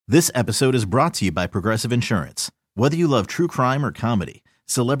This episode is brought to you by Progressive Insurance. Whether you love true crime or comedy,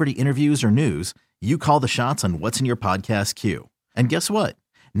 celebrity interviews or news, you call the shots on what's in your podcast queue. And guess what?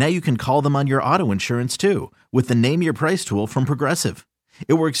 Now you can call them on your auto insurance too with the Name Your Price tool from Progressive.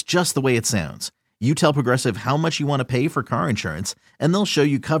 It works just the way it sounds. You tell Progressive how much you want to pay for car insurance, and they'll show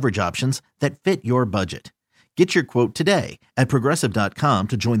you coverage options that fit your budget. Get your quote today at Progressive.com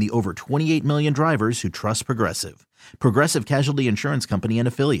to join the over 28 million drivers who trust Progressive. Progressive Casualty Insurance Company and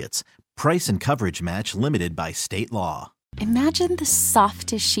Affiliates. Price and coverage match limited by state law. Imagine the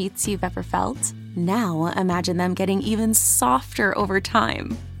softest sheets you've ever felt. Now imagine them getting even softer over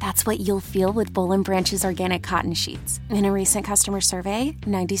time. That's what you'll feel with Boll & Branch's organic cotton sheets. In a recent customer survey,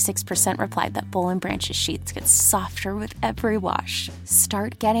 96% replied that Boll & Branch's sheets get softer with every wash.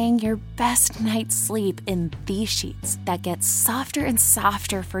 Start getting your best night's sleep in these sheets that get softer and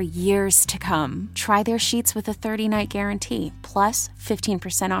softer for years to come. Try their sheets with a 30-night guarantee, plus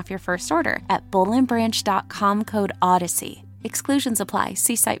 15% off your first order at bollandbranch.com code Odyssey. Exclusions apply.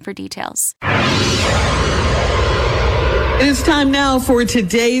 See site for details. It is time now for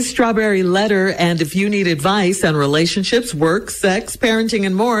today's Strawberry Letter, and if you need advice on relationships, work, sex, parenting,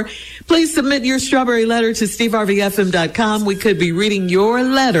 and more, please submit your Strawberry Letter to steveharveyfm.com. We could be reading your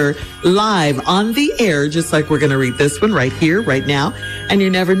letter live on the air, just like we're going to read this one right here, right now. And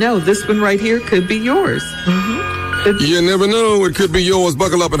you never know, this one right here could be yours. You never know, it could be yours.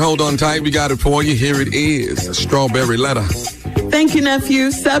 Buckle up and hold on tight. We got it for you. Here it is, a Strawberry Letter. Thank you,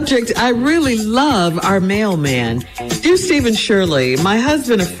 nephew. Subject, I really love our mailman. Dear Steve and Shirley, my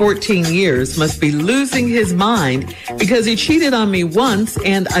husband of 14 years must be losing his mind because he cheated on me once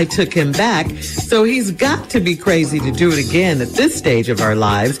and I took him back. So he's got to be crazy to do it again at this stage of our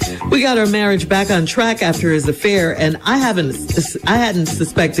lives. We got our marriage back on track after his affair, and I hadn't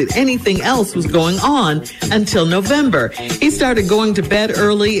suspected anything else was going on until November. He started going to bed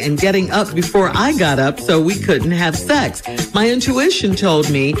early and getting up before I got up so we couldn't have sex. My intuition told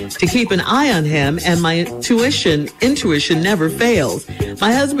me to keep an eye on him, and my intuition never fails.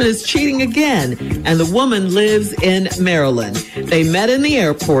 My husband is cheating again, and the woman lives in Maryland. They met in the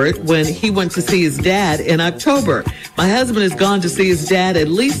airport when he went to see his dad in October. My husband has gone to see his dad at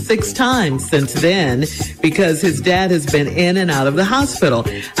least 6 times since then because his dad has been in and out of the hospital.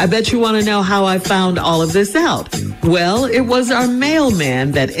 I bet you want to know how I found all of this out. Well, it was our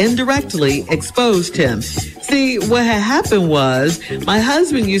mailman that indirectly exposed him. See, what had happened was my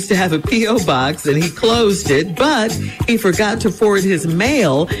husband used to have a P.O. box and he closed it, but he forgot to forward his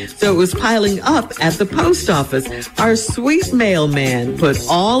mail, so it was piling up at the post office. Our sweet mailman put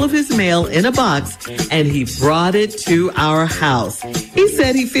all of his mail in a box and he brought it to our house. He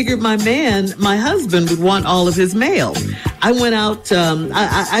said he figured my husband would want all of his mail. I went out,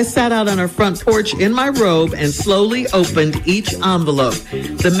 I sat out on our front porch in my robe and slowly opened each envelope.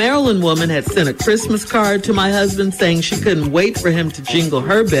 The Maryland woman had sent a Christmas card to my husband saying she couldn't wait for him to jingle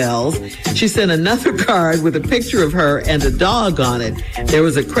her bells. She sent another card with a picture of her and a dog on it. There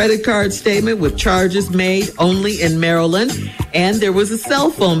was a credit card statement with charges made only in Maryland, and there was a cell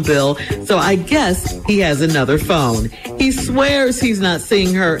phone bill, so I guess he has another phone. He swears he's not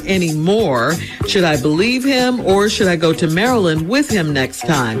seeing her anymore. Should I believe him, or should I go to Maryland with him next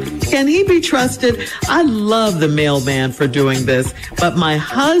time? Can he be trusted? I love the mailman for doing this, but my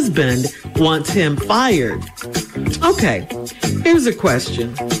husband wants him fired. Okay, here's a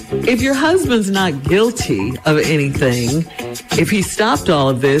question. If your husband's not guilty of anything, if he stopped all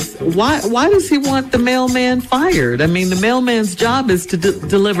of this, why does he want the mailman fired? I mean, the mailman's job is to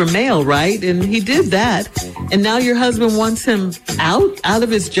deliver mail, right? And he did that. And now your husband wants him out of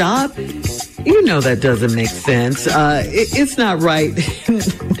his job? You know that doesn't make sense. It's not right,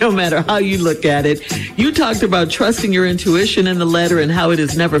 no matter how you look at it. You talked about trusting your intuition in the letter and how it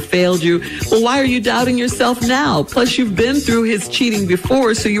has never failed you. Well, why are you doubting yourself now? Plus, you've been through his cheating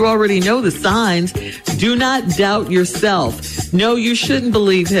before, so you already know the signs. Do not doubt yourself. No, you shouldn't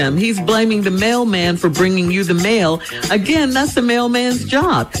believe him. He's blaming the mailman for bringing you the mail. Again, that's the mailman's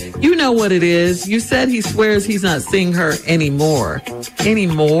job. You know what it is. You said he swears he's not seeing her anymore.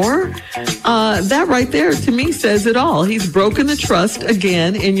 Anymore? That right there to me says it all. He's broken the trust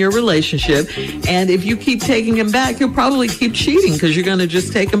again in your relationship. And if you keep taking him back, he'll probably keep cheating because you're going to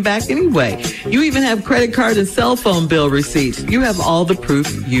just take him back anyway. You even have credit card and cell phone bill receipts. You have all the proof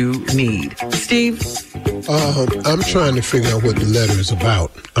you need. Steve? I'm trying to figure out what the letter is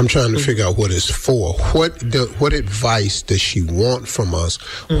about. I'm trying to figure out what it's for. What advice does she want from us?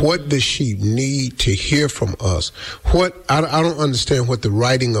 What does she need to hear from us? I don't understand what the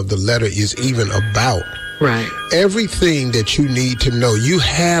writing of the letter is even about. Right. Everything that you need to know, you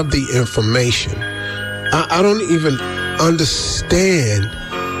have the information. I don't even understand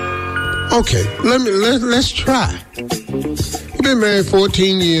Okay, let's try. You've been married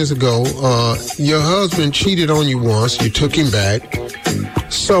 14 years ago. Your husband cheated on you once. You took him back.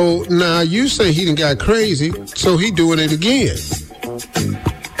 So now you say he done got crazy, so he doing it again.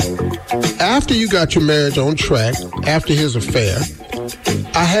 After you got your marriage on track, after his affair,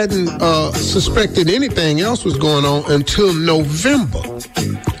 I hadn't suspected anything else was going on until November.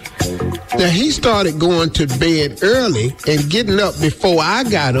 Now, he started going to bed early and getting up before I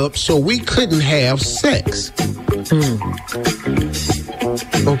got up, so we couldn't have sex.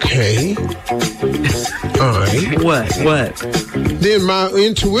 Okay. All right. What? Then my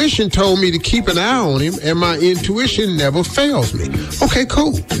intuition told me to keep an eye on him, and my intuition never fails me. Okay,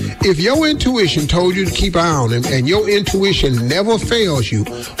 cool. If your intuition told you to keep an eye on him, and your intuition never fails you,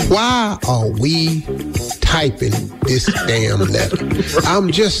 why are we typing this damn letter?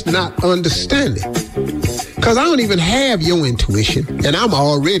 I'm just not understanding. Because I don't even have your intuition, and I'm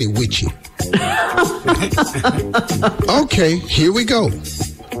already with you. Okay, here we go.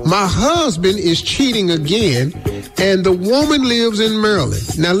 My husband is cheating again, and the woman lives in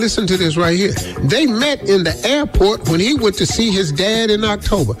Maryland. Now listen to this right here. They met in the airport when he went to see his dad in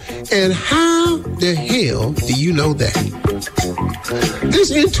October. And how the hell do you know that?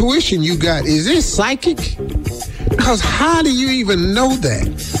 This intuition you got, is it psychic? Because how do you even know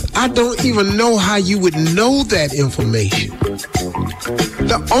that? I don't even know how you would know that information.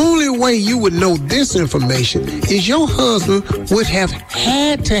 The only way you would know this information is your husband would have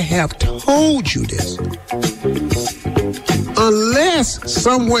had to have told you this. Unless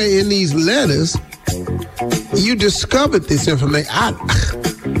somewhere in these letters you discovered this information.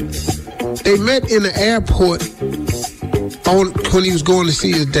 They met in the airport when he was going to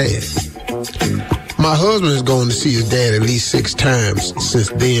see his dad. My husband is going to see his dad at least 6 times since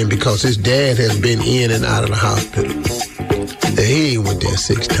then because his dad has been in and out of the hospital. Now, he ain't went there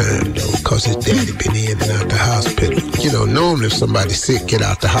 6 times, though, because his daddy been in and out the hospital. You know, normally if somebody's sick, get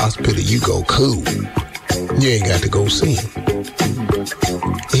out the hospital, you go cool. You ain't got to go see him.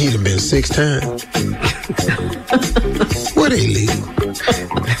 He done been 6 times. Where they live?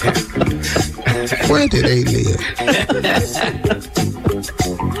 Where did they live?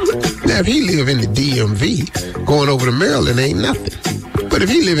 Now, if he live in the DMV, going over to Maryland ain't nothing. But if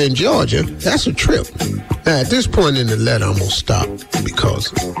he live in Georgia, that's a trip. Now, at this point in the letter, I'm going to stop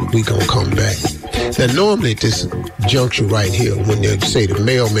because we going to come back. Now, normally at this juncture right here, when they say the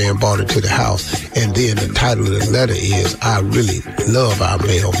mailman brought it to the house, and then the title of the letter is, I really love our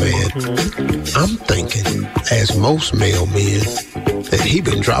mailman. I'm thinking, as most mailmen, that he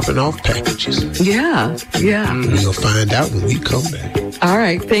been dropping off packages. Yeah. We'll find out when we come back. All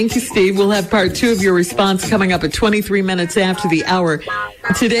right. Thank you, Steve. We'll have part 2 of your response coming up at 23 minutes after the hour.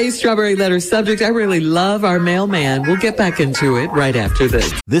 Today's Strawberry Letter subject, I really love our mailman. We'll get back into it right after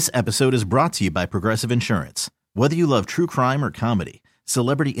this. This episode is brought to you by Progressive Insurance. Whether you love true crime or comedy,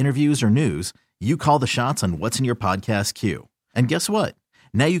 celebrity interviews or news, you call the shots on what's in your podcast queue. And guess what?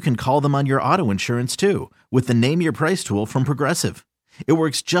 Now you can call them on your auto insurance too with the Name Your Price tool from Progressive. It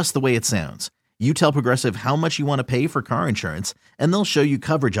works just the way it sounds. You tell Progressive how much you want to pay for car insurance, and they'll show you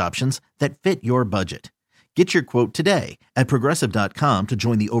coverage options that fit your budget. Get your quote today at Progressive.com to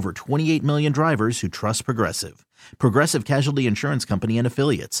join the over 28 million drivers who trust Progressive. Progressive Casualty Insurance Company and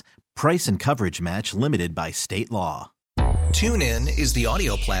Affiliates. Price and coverage match limited by state law. TuneIn is the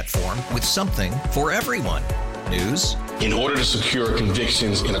audio platform with something for everyone. News. In order to secure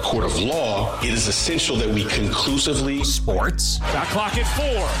convictions in a court of law, it is essential that we conclusively. Sports. Shot clock at 4.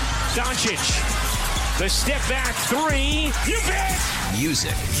 Doncic. The step back 3. You bet.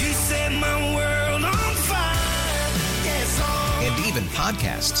 Music. You set my world on fire. Yes, and even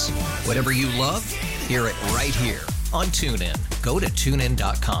podcasts. Whatever you love, hear it right here on TuneIn. Go to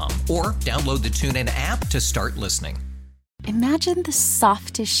TuneIn.com or download the TuneIn app to start listening. Imagine the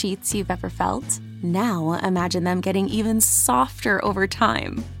softest sheets you've ever felt. Now imagine them getting even softer over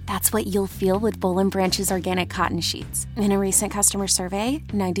time. That's what you'll feel with Boll & Branch's organic cotton sheets. In a recent customer survey,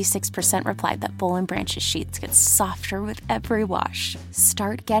 96% replied that Boll & Branch's sheets get softer with every wash.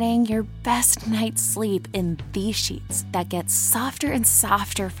 Start getting your best night's sleep in these sheets that get softer and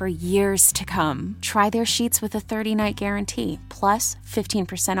softer for years to come. Try their sheets with a 30-night guarantee, plus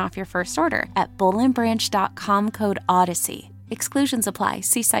 15% off your first order at bollandbranch.com code Odyssey. Exclusions apply.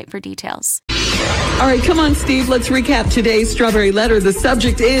 See site for details. All right, come on, Steve. Let's recap today's Strawberry Letter. The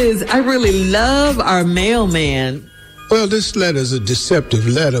subject is, I really love our mailman. Well, this letter's a deceptive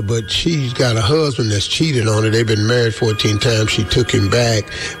letter, but she's got a husband that's cheated on her. They've been married 14 times. She took him back,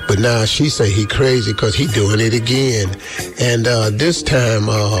 but now she say he crazy because he doing it again. And this time,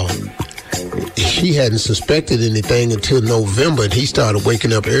 she hadn't suspected anything until November, and he started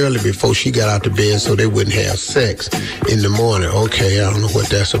waking up early before she got out of bed so they wouldn't have sex in the morning. Okay, I don't know what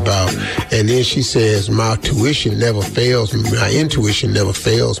that's about. And then she says, my tuition never fails me. My intuition never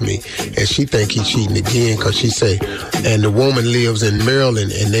fails me. And she think he's cheating again because she say, and the woman lives in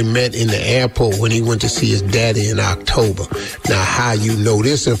Maryland, and they met in the airport when he went to see his daddy in October. Now, how you know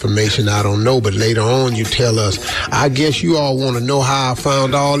this information, I don't know, but later on you tell us, I guess you all want to know how I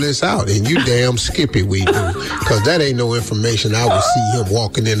found all this out, and you damn skippy we do, because that ain't no information. I would see him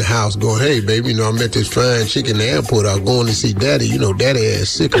walking in the house going, hey, baby, you know, I met this fine chick in the airport. I was going to see daddy. You know, daddy ass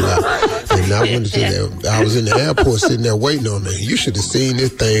sick a lot. And I went to there. I was in the airport sitting there waiting on her. You should have seen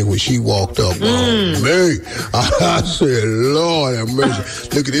this thing when she walked up. Oh, man. I said, Lord have mercy.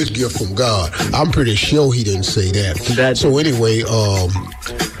 Look at this gift from God. I'm pretty sure he didn't say that. So anyway,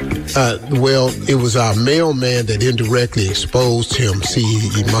 well, it was our mailman that indirectly exposed him. See,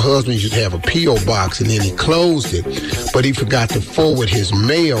 my husband used to have a P.O. box, and then he closed it, but he forgot to forward his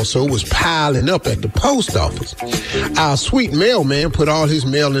mail, so it was piling up at the post office. Our sweet mailman put all his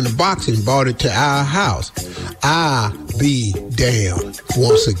mail in the box and brought it to our house. I be damned.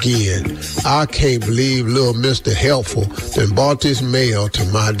 Once again, I can't believe little Mr. Helpful then bought this mail to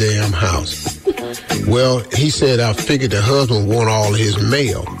my damn house. Well, he said, I figured the husband want all his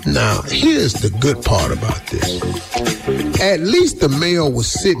mail. Now, here's the good part about this. At least the mail was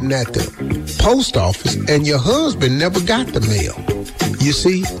sitting at the post office, and your husband never got the mail. You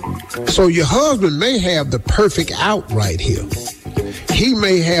see? So your husband may have the perfect out right here. He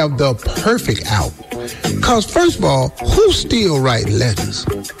may have the perfect out. Because, first of all, who still write letters?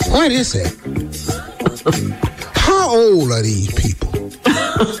 What is that? How old are these people?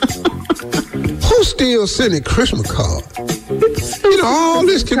 Who's still sending Christmas cards? You know, all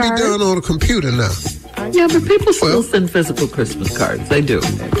this can be done on a computer now. Yeah, but people still send physical Christmas cards. They do.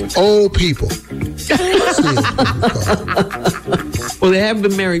 Old people. Well, they have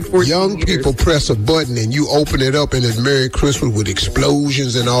been married 14 Young years. people press a button and you open it up and it's Merry Christmas with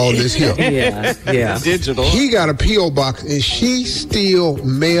explosions and all this here. Yeah. Digital. He got a P.O. box and she's still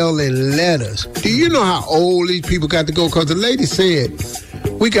mailing letters. Do you know how old these people got to go? Because the lady said,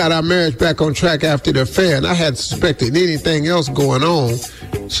 we got our marriage back on track after the affair, and I hadn't suspected anything else going on.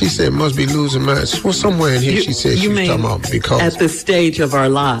 She said, must be losing my... Well, somewhere in here she said she was talking about because... At this stage of our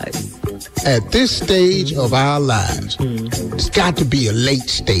lives. At this stage of our lives, it's got to be a late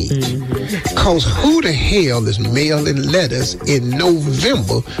stage. Because who the hell is mailing letters in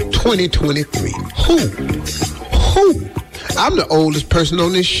November 2023? Who? I'm the oldest person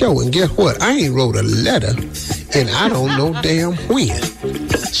on this show, and guess what? I ain't wrote a letter, and I don't know damn when.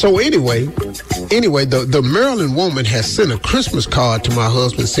 So anyway, the Maryland woman has sent a Christmas card to my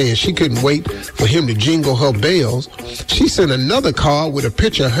husband saying she couldn't wait for him to jingle her bells. She sent another card with a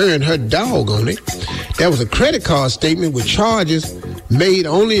picture of her and her dog on it. There was a credit card statement with charges made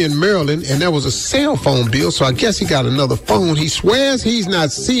only in Maryland, and there was a cell phone bill, so I guess he got another phone. He swears he's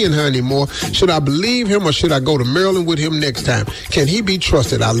not seeing her anymore. Should I believe him or should I go to Maryland with him next time? Can he be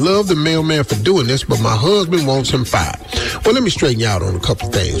trusted? I love the mailman for doing this, but my husband wants him fired. Well, let me straighten you out on a couple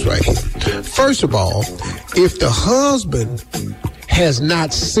of things right here. First of all, if the husband has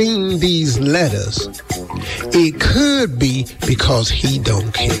not seen these letters, it could be because he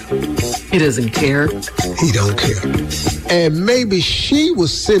don't care. He doesn't care? He don't care. And maybe she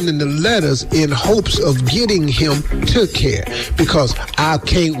was sending the letters in hopes of getting him to care. Because I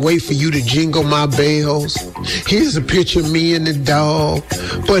can't wait for you to jingle my bells. Here's a picture of me and the dog.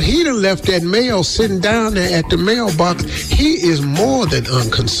 But he done left that mail sitting down there at the mailbox. He is more than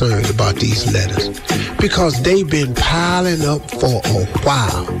unconcerned about these letters. Because they've been piling up for a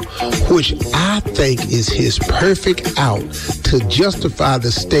while. Which I think is his perfect out to justify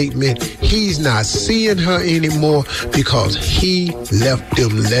the statement he's not seeing her anymore because he left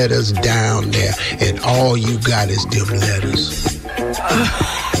them letters down there and all you got is them letters.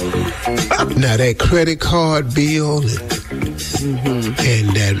 Now that credit card bill and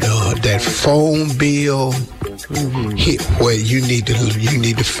that phone bill, well, you need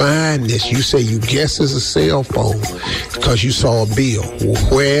to find this. You say you guess it's a cell phone because you saw a bill. Well,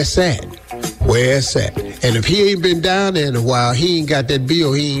 where's that? Where's that? And if he ain't been down there in a while, he ain't got that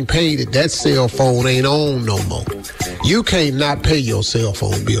bill, he ain't paid it, that cell phone ain't on no more. You can't not pay your cell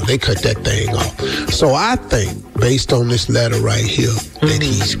phone bill. They cut that thing off. So I think, based on this letter right here, that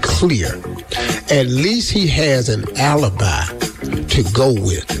he's clear. At least he has an alibi to go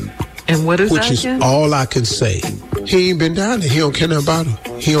with. And what is which that is again? all I can say. He ain't been down there. He don't care nothing about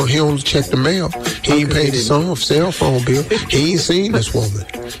her. He don't check the mail. He ain't paid his cell phone bill. He ain't seen this woman.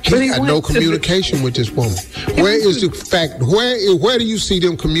 He got no communication with this woman. Where is the fact? Where do you see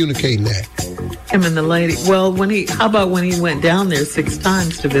them communicating at? Him and the lady. Well, how about when he went down there 6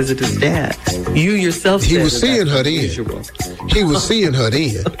 times to visit his dad? You yourself said he was seeing her then. He was seeing her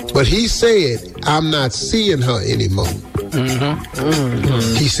then. But he said, I'm not seeing her anymore.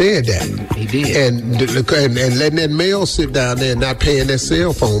 He said that. He did. And letting that male sit down there and not paying that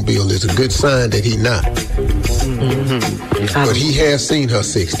cell phone bill is a good sign that he not. But he has seen her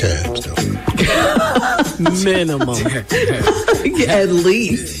 6 times, though. Minimum. At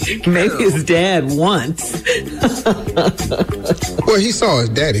least. Maybe his dad once. Well, he saw his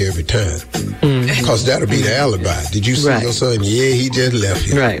daddy every time. Because that'll be the alibi. Did you see your son? Yeah, he just left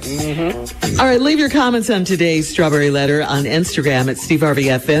here. Right. All right, leave your comments on today's Strawberry Letter on Instagram at Steve Harvey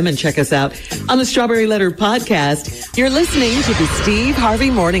FM and check us out on the Strawberry Letter podcast. You're listening to the Steve Harvey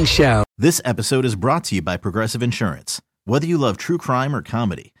Morning Show. This episode is brought to you by Progressive Insurance. Whether you love true crime or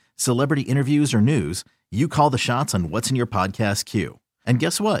comedy, celebrity interviews or news, you call the shots on what's in your podcast queue. And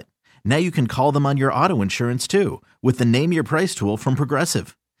guess what? Now you can call them on your auto insurance too with the Name Your Price tool from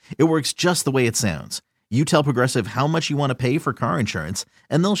Progressive. It works just the way it sounds. You tell Progressive how much you want to pay for car insurance,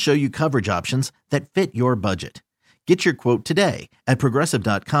 and they'll show you coverage options that fit your budget. Get your quote today at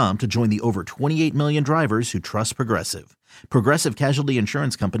Progressive.com to join the over 28 million drivers who trust Progressive. Progressive Casualty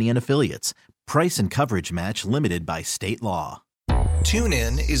Insurance Company and Affiliates. Price and coverage match limited by state law.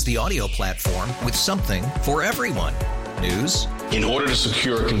 TuneIn is the audio platform with something for everyone. News. In order to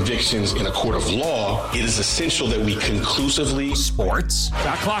secure convictions in a court of law, it is essential that we conclusively. Sports.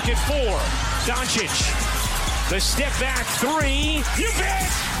 Shot clock at 4. Doncic. The step back 3. You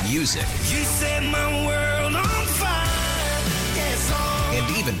bet. Music. You set my world on fire. Yes,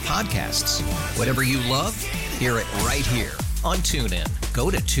 and even podcasts. Whatever you love, hear it right here on TuneIn.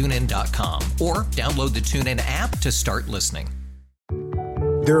 Go to TuneIn.com or download the TuneIn app to start listening.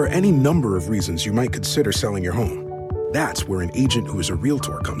 There are any number of reasons you might consider selling your home. That's where an agent who is a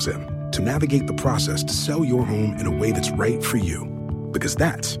realtor comes in to navigate the process to sell your home in a way that's right for you. Because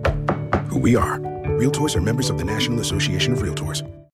that's who we are. Realtors are members of the National Association of Realtors.